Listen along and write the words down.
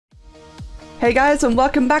Hey guys, and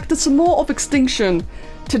welcome back to some more of Extinction.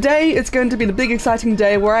 Today is going to be the big exciting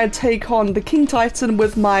day where I take on the King Titan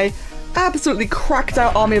with my absolutely cracked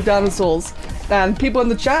out army of dinosaurs. And people in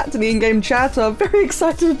the chat, in the in-game chat, are very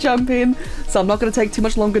excited to jump in, so I'm not going to take too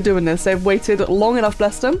much longer doing this. They've waited long enough,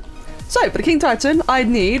 bless them. So, for the King Titan, I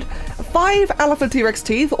need 5 Alpha T-Rex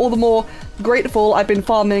teeth. All the more grateful I've been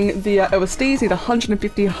farming the OSDs. Need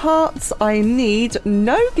 150 hearts. I need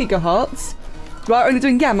no Giga hearts. We're only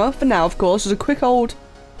doing Gamma for now, of course. Just a quick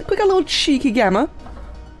little cheeky Gamma.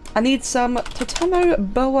 I need some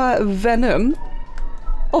Titanoboa Venom.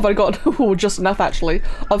 Oh my god, oh, just enough actually.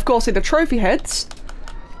 Of course, I need the trophy heads.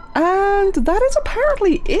 And that is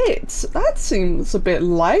apparently it. That seems a bit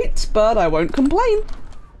light, but I won't complain.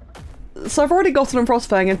 So I've already gotten on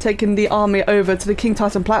Frostfang and taken the army over to the King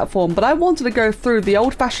Titan platform, but I wanted to go through the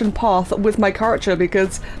old-fashioned path with my character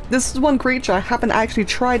because this is one creature I haven't actually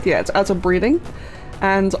tried yet as a breeding,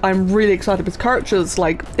 and I'm really excited because characters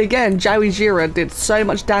like, again, Jowie Jira did so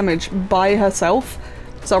much damage by herself,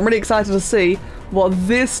 so I'm really excited to see what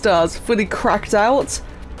this does. Fully cracked out,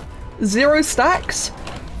 0 stacks,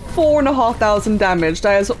 4,500 damage.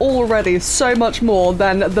 That is already so much more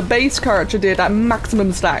than the base character did at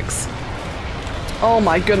maximum stacks. Oh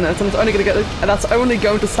my goodness, and it's only that's only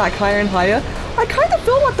going to stack higher and higher. I kind of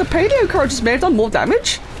feel like the Paleo characters may have done more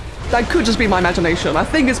damage. That could just be my imagination. I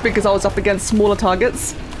think it's because I was up against smaller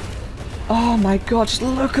targets. Oh my god, just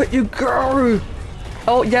look at you go!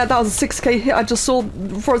 Oh yeah, that was a 6k hit I just saw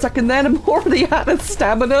for a second then. I'm already out of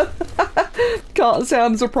stamina. Can't say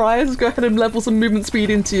I'm surprised. Let's go ahead and level some movement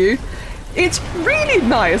speed into you. It's really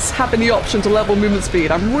nice having the option to level movement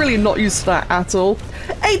speed. I'm really not used to that at all.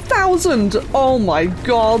 8,000! Oh my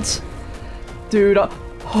god. Dude,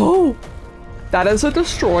 oh! That is a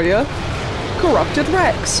destroyer. Corrupted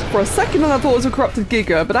Rex. For a second I thought it was a corrupted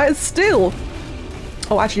Giga, but that is still...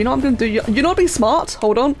 Oh, actually, you know what I'm going to do? You know what, be smart?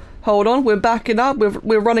 Hold on. Hold on, we're backing up.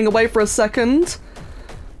 We're running away for a second.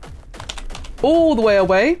 All the way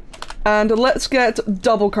away. And let's get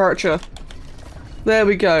double character. There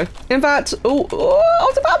we go. In fact, I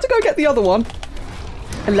was about to go get the other one.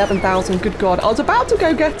 11,000, good god. I was about to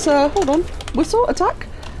go get, hold on, whistle, attack.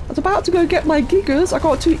 I was about to go get my Gigas. I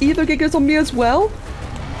got 2 Ether Gigas on me as well.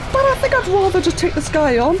 But I think I'd rather just take this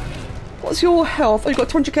guy on. What's your health? Oh, you got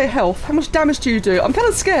 200k health. How much damage do you do? I'm kind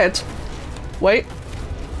of scared. Wait.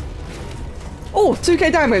 Oh,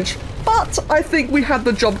 2k damage. But I think we had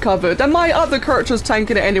the job covered. And my other character's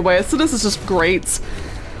tanking it anyway, so this is just great.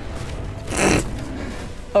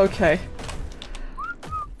 Okay.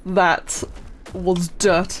 That was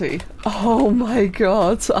dirty. Oh my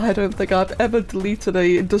god. I don't think I've ever deleted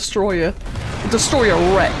a Destroyer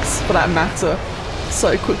Rex, for that matter,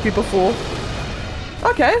 so quickly before.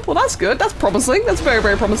 Okay, well that's good. That's promising. That's very,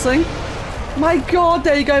 very promising. My god,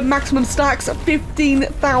 there you go. Maximum stacks,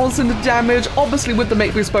 15,000 damage. Obviously with the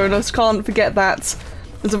make boost bonus. Can't forget that.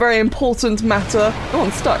 It's a very important matter. Oh,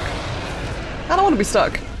 I'm stuck. I don't want to be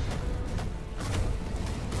stuck.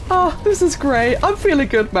 Oh, this is great. I'm feeling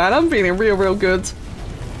good, man. I'm feeling real, real good.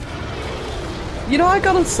 You know, I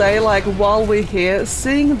gotta say, like, while we're here,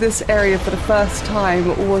 seeing this area for the first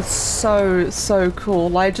time was so, so cool.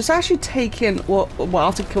 Like, just actually take in, well,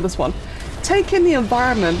 I'll have to kill this one. Take in the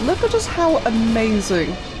environment. Look at just how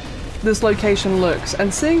amazing this location looks.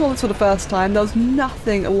 And seeing all this for the first time, there was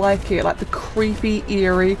nothing like it. Like the creepy,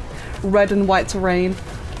 eerie, red and white terrain.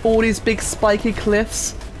 All these big spiky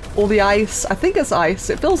cliffs. All the ice. I think it's ice.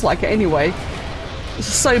 It feels like it anyway. It's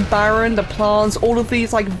just so barren. The plants, all of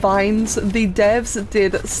these like vines. The devs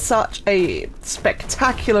did such a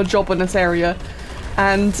spectacular job on this area.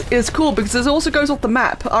 And it's cool because it also goes off the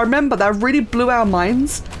map. I remember that really blew our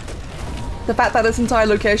minds. The fact that this entire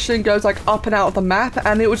location goes like up and out of the map,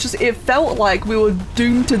 and it felt like we were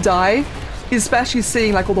doomed to die. Especially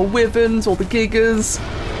seeing like all the wyverns, all the gigas.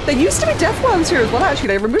 There used to be deathworms here as well actually.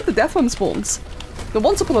 They removed the deathworm spawns. But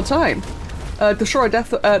once upon a time, corrupted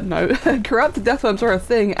deathworms are a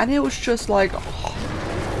thing, and it was just like,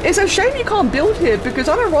 oh. It's a shame you can't build here because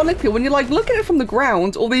unironically, when you like look at it from the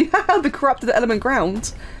ground, or the the corrupted element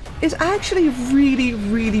ground, it's actually really,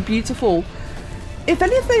 really beautiful. If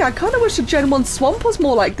anything, I kind of wish the Gen 1 swamp was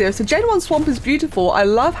more like this. The Gen 1 swamp is beautiful. I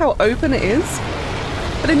love how open it is,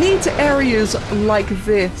 but it needs areas like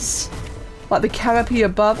this, like the canopy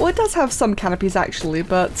above. Well, it does have some canopies actually,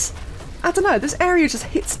 but I don't know, this area just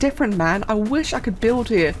hits different, man. I wish I could build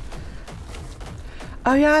here.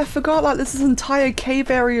 Oh yeah, I forgot, like, this is an entire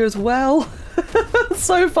cave area as well.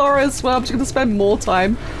 So far as well, I'm just gonna spend more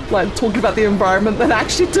time, like, talking about the environment than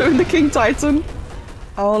actually doing the King Titan.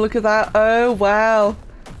 Oh, look at that. Oh, wow.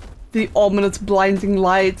 The ominous blinding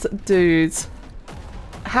light, dude.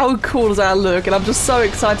 How cool does that look? And I'm just so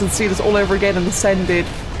excited to see this all over again in Ascended.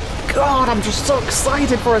 God, I'm just so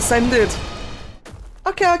excited for Ascended.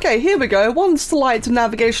 Okay, here we go. One slight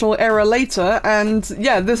navigational error later, and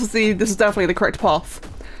yeah, this is definitely the correct path.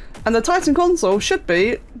 And the Titan console should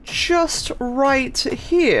be just right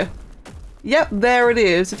here. Yep, there it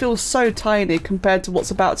is. It feels so tiny compared to what's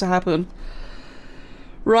about to happen.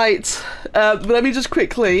 Right, let me just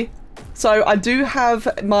quickly... So I do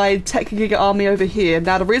have my Tech Giga army over here.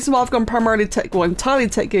 Now the reason why I've gone primarily entirely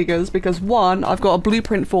Tech Gigas, because one, I've got a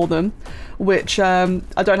blueprint for them, which I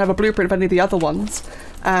don't have a blueprint for any of the other ones.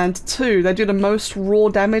 And two, they do the most raw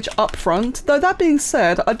damage up front. Though that being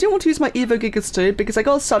said, I do want to use my Evo Gigas too, because they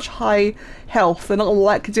got such high health, they're not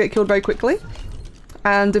likely to get killed very quickly.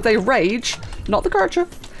 And if they rage, not the Karcher,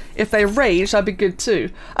 if they rage, that'd be good too.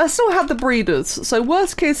 I still have the breeders, so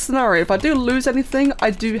worst case scenario, if I do lose anything,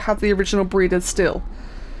 I do have the original breeders still.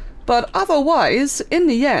 But otherwise, in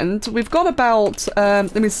the end, we've got about,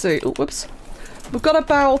 let me see, oh, whoops. We've got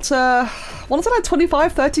about, what is it, like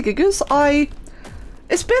 25, 30 gigas?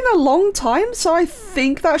 It's been a long time, so I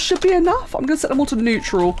think that should be enough. I'm going to set them all to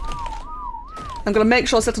neutral. I'm going to make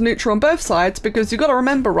sure I set to neutral on both sides, because you've got to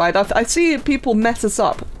remember, right, I see people mess this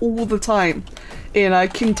up all the time in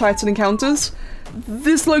King Titan encounters.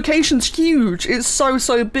 This location's huge. It's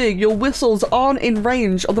so big. Your whistles aren't in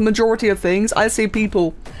range of the majority of things. I see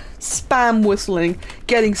people spam whistling,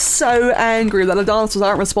 getting so angry that the dancers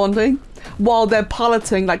aren't responding while they're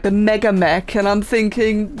piloting like the mega mech, and I'm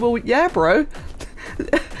thinking, well, yeah, bro.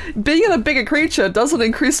 Being in a bigger creature doesn't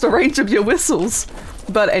increase the range of your whistles.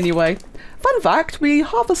 But anyway, fun fact, we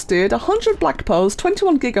harvested 100 black pearls,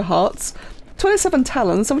 21 gigahearts, 27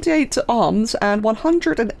 talons, 78 arms, and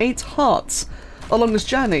 108 hearts along this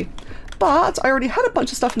journey. But I already had a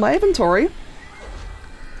bunch of stuff in my inventory.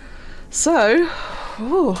 So,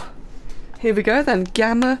 ooh, here we go then.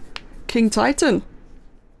 Gamma King Titan.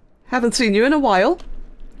 Haven't seen you in a while.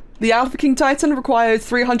 The Alpha King Titan requires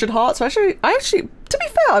 300 hearts. So actually, to be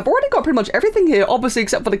fair, I've already got pretty much everything here, obviously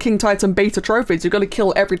except for the King Titan beta trophies. You've got to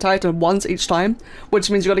kill every Titan once each time,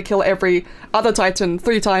 which means you've got to kill every other Titan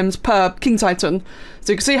 3 times per King Titan.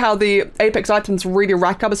 So you can see how the Apex items really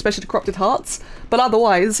rack up, especially the Corrupted Hearts. But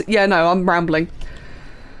otherwise, yeah, no, I'm rambling.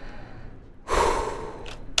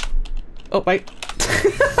 Oh, wait.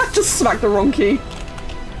 I just smacked the wrong key.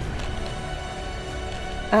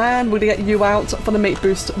 And we're gonna get you out for the mate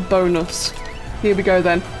boost bonus. Here we go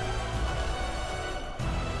then.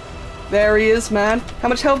 There he is, man. How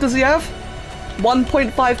much health does he have?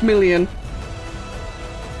 1.5 million.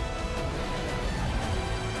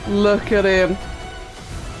 Look at him.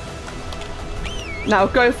 Now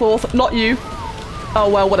go forth, not you. Oh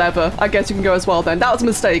well, whatever. I guess you can go as well then. That was a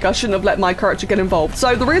mistake. I shouldn't have let my character get involved.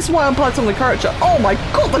 So the reason why I'm piloting the character— oh my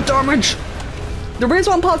god, the damage! The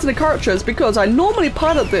reason why I'm piloting the character is because I normally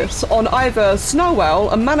pilot this on either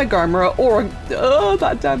Snowell, a Mana Gomera, or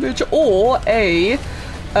that damage, or a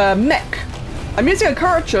mech. I'm using a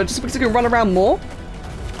character just because it can run around more.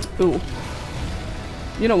 Ooh.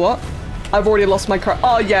 You know what? I've already lost my car—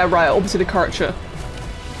 oh yeah, right, obviously the character.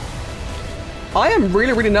 I am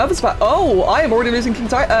really nervous about— oh, I am already losing King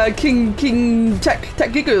Tech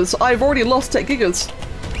Gigas. I've already lost Tech Gigas.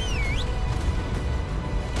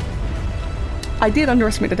 I did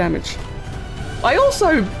underestimate the damage. I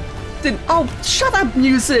also didn't— oh, shut up,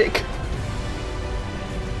 music!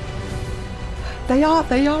 They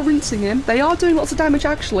are rinsing him. They are doing lots of damage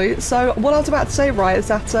actually. So what I was about to say, right, is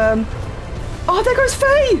that oh, there goes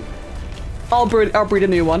Faye! I'll breed a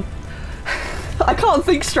new one. I can't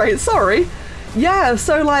think straight, sorry. Yeah,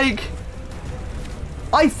 so like,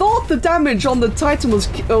 I thought the damage on the Titan was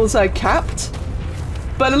capped,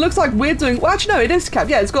 but it looks like we're doing— well, actually no, it is capped.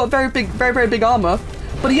 Yeah, it's got very big armor,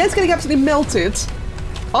 but he is getting absolutely melted.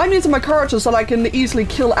 I'm using my character so that I can easily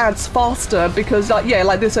kill ads faster because, yeah,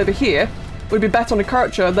 like this over here would be better on a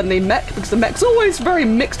character than the mech, because the mech's always very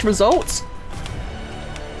mixed results.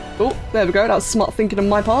 Oh, there we go. That was smart thinking on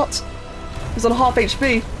my part. He's on half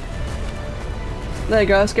HP. There you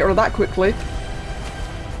go. Let's get rid of that quickly.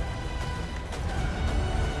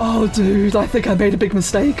 Oh, dude, I think I made a big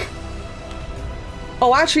mistake.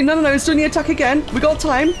 Oh, actually, no, he's doing the attack again. We got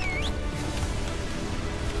time.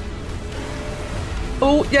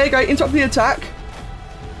 Oh, yeah, you go. Interrupt the attack.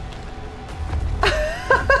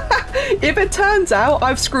 If it turns out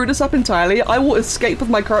I've screwed us up entirely, I will escape with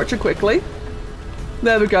my character quickly.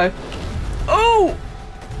 There we go. Oh!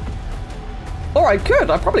 Or I could.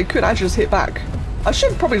 I probably could actually just hit back. I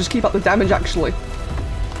should probably just keep up the damage, actually.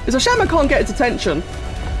 It's a shame I can't get its attention.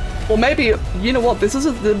 Or maybe, you know what, this is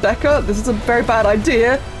Becca. This is a very bad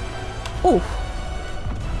idea. Oh.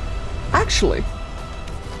 Actually,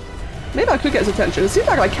 Maybe I could get his attention. It seems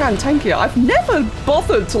like I can tank it. I've never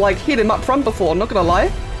bothered to like hit him up front before, I'm not gonna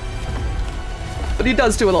lie. But he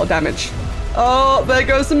does do a lot of damage. Oh, there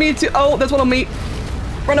goes the meteor. Oh, there's one on me.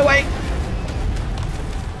 Run away.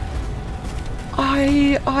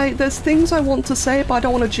 There's things I want to say, but I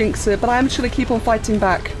don't want to jinx it, but I'm just gonna keep on fighting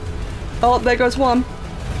back. Oh, there goes one.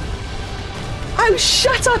 Oh,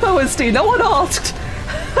 shut up, OSD. No one asked.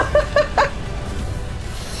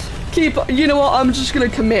 You know what? I'm just gonna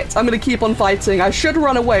commit. I'm gonna keep on fighting. I should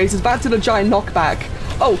run away. He's about to do a giant knockback.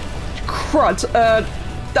 Oh, crud.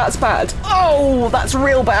 That's bad. Oh, that's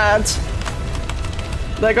real bad.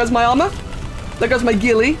 There goes my armor. There goes my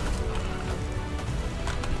ghillie.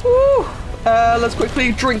 Woo. Let's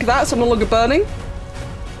quickly drink that so I'm no longer burning.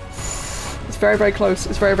 It's very, very close.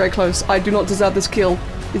 It's very, very close. I do not deserve this kill.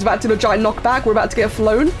 He's about to do a giant knockback. We're about to get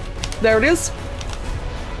flown. There it is.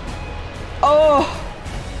 Oh.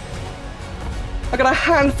 I got a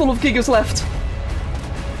handful of gigas left.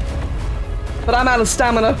 But I'm out of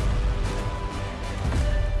stamina.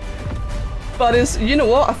 But you know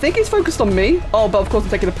what? I think he's focused on me. Oh, but of course I'm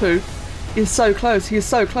taking a poo. He's so close. He is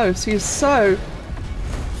so close. He is so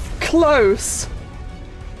close.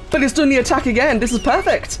 But he's doing the attack again. This is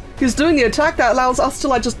perfect. He's doing the attack that allows us to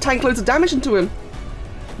like just tank loads of damage into him.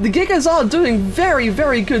 The gigas are doing very,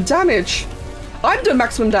 very good damage. I'm doing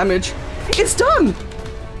maximum damage. It's done.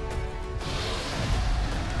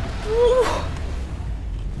 Ooh.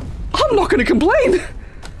 I'm not going to complain.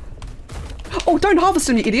 Oh, don't harvest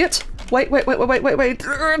him, you idiot. Wait.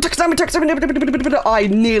 I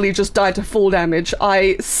nearly just died to full damage.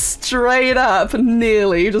 I straight up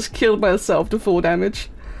nearly just killed myself to full damage.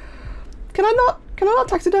 Can I not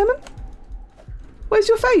taxiderm him? Where's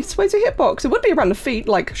your face? Where's your hitbox? It would be around the feet,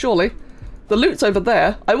 like, surely. The loot's over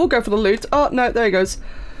there. I will go for the loot. Oh, no, there he goes.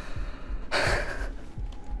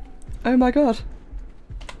 Oh my god.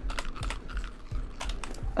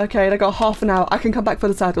 Okay, I got half an hour. I can come back for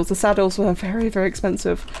the saddles. The saddles were very, very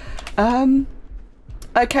expensive.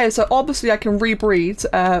 Okay, so obviously I can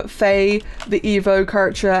rebreed Faye, the Evo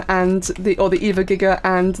character, and the Evo Giga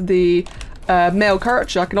and the male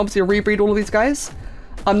character. I can obviously rebreed all of these guys.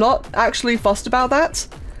 I'm not actually fussed about that.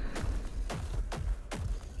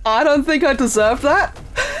 I don't think I deserve that.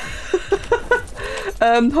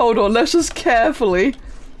 Hold on, let's just carefully.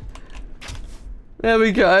 There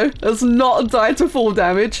we go. Let's not die to full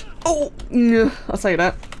damage. Oh, I'll say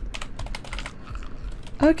that.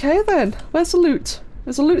 Okay then, where's the loot?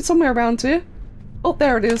 There's a loot somewhere around here. Oh,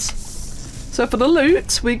 there it is. So for the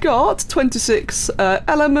loot, we got 26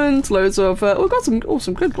 elements, loads of, we got some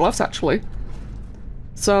good gloves actually.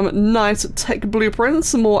 Some nice tech blueprints,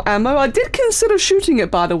 some more ammo. I did consider shooting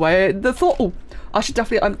it, by the way. The thought, oh, I should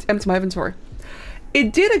definitely empty my inventory.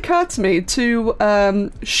 It did occur to me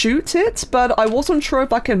to shoot it, but I wasn't sure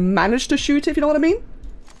if I can manage to shoot it, if you know what I mean.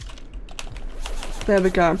 There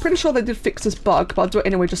we go. I'm pretty sure they did fix this bug, but I'll do it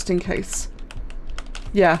anyway just in case.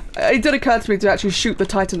 Yeah, it did occur to me to actually shoot the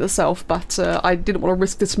Titan itself, but I didn't want to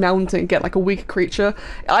risk dismounting and get like a weaker creature.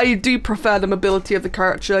 I do prefer the mobility of the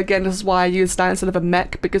character. Again, this is why I use that instead of a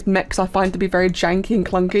mech, because mechs I find to be very janky and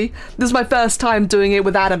clunky. This is my first time doing it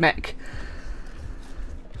without a mech.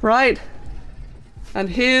 Right. And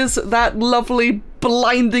here's that lovely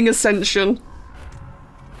blinding ascension.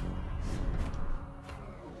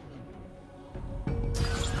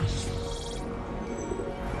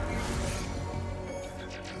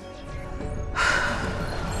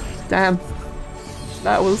 Damn.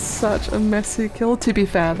 That was such a messy kill. To be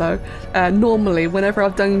fair though, normally whenever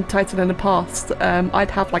I've done Titan in the past, I'd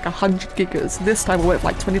have like 100 gigas. This time I went for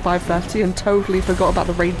like 25, 30 and totally forgot about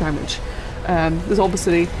the raid damage. There's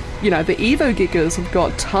obviously, you know, the Evo gigas have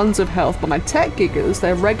got tons of health, but my tech gigas,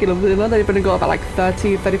 they're regular vanilla, they've only got about like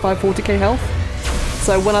 30, 35, 40k health.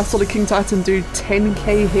 So when I saw the King Titan do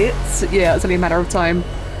 10k hits, yeah, it's only a matter of time.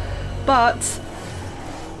 But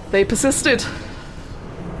they persisted.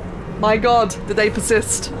 My god, did they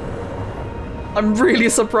persist? I'm really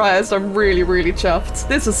surprised. I'm really, really chuffed.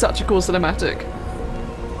 This is such a cool cinematic.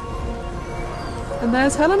 And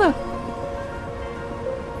there's Helena.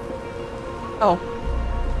 Oh.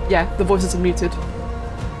 Yeah, the voices are muted.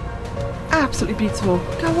 Absolutely beautiful.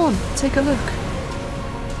 Go on, take a look.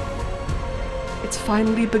 It's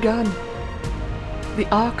finally begun. The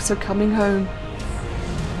ARKs are coming home.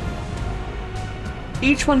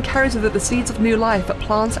 Each one carries with it the seeds of new life for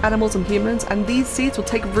plants, animals and humans, and these seeds will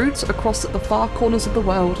take roots across the far corners of the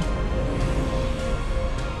world.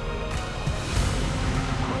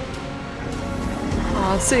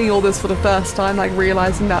 Seeing all this for the first time, like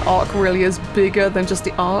realising that ARK really is bigger than just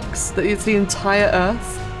the ARKs, that it's the entire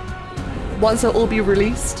Earth. Once they'll all be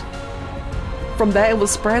released, From there it will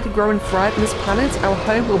spread, grow and thrive on this planet. Our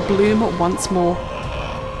home will bloom once more.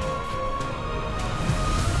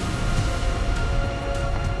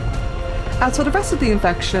 As for the rest of the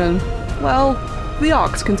infection, well, the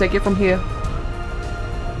ARKs can take it from here.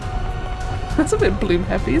 That's a bit bloom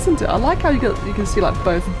heavy, isn't it? I like how you can see like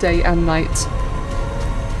both day and night.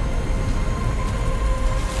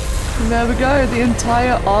 And there we go, the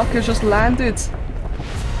entire ARK has just landed.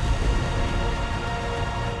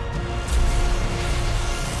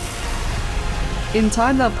 In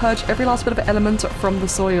time they'll purge every last bit of element from the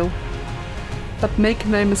soil. But make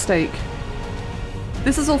no mistake,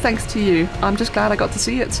 this is all thanks to you. I'm just glad I got to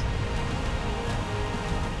see it.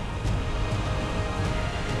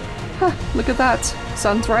 Huh, look at that.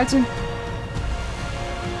 Sun's rising.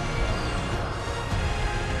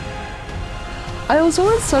 I was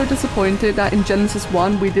always so disappointed that in Genesis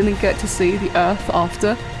 1 we didn't get to see the Earth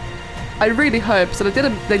after. I really hope, so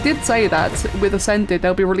they did say that with Ascended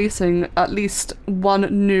they'll be releasing at least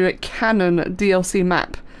one new canon DLC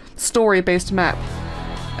map, story-based map,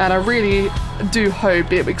 and I really do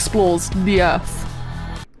hope it explores the Earth.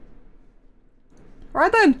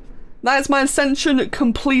 Right then, that's my ascension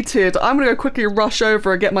completed. I'm gonna go quickly rush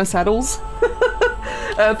over and get my saddles.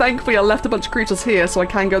 Thankfully I left a bunch of creatures here so I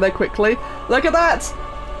can go there quickly. Look at that!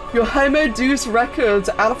 Your Homo Deus record,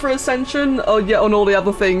 Alpha Ascension, oh yeah, on all the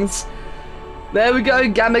other things. There we go,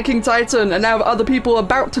 Gamma King Titan, and now other people are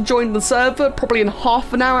about to join the server, probably in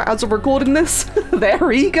half an hour as of recording this. They're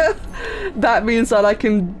eager. That means that I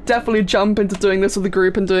can definitely jump into doing this with the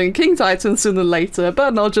group and doing King Titan sooner than later,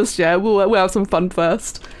 but not just yet, we'll have some fun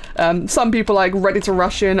first. Some people are like ready to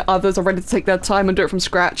rush in, others are ready to take their time and do it from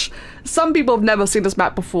scratch. Some people have never seen this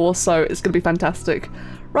map before, so it's gonna be fantastic.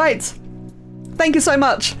 Right, thank you so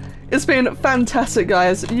much. It's been fantastic,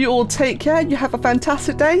 guys. You all take care, you have a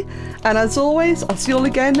fantastic day, and as always, I'll see you all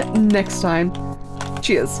again next time.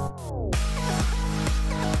 Cheers.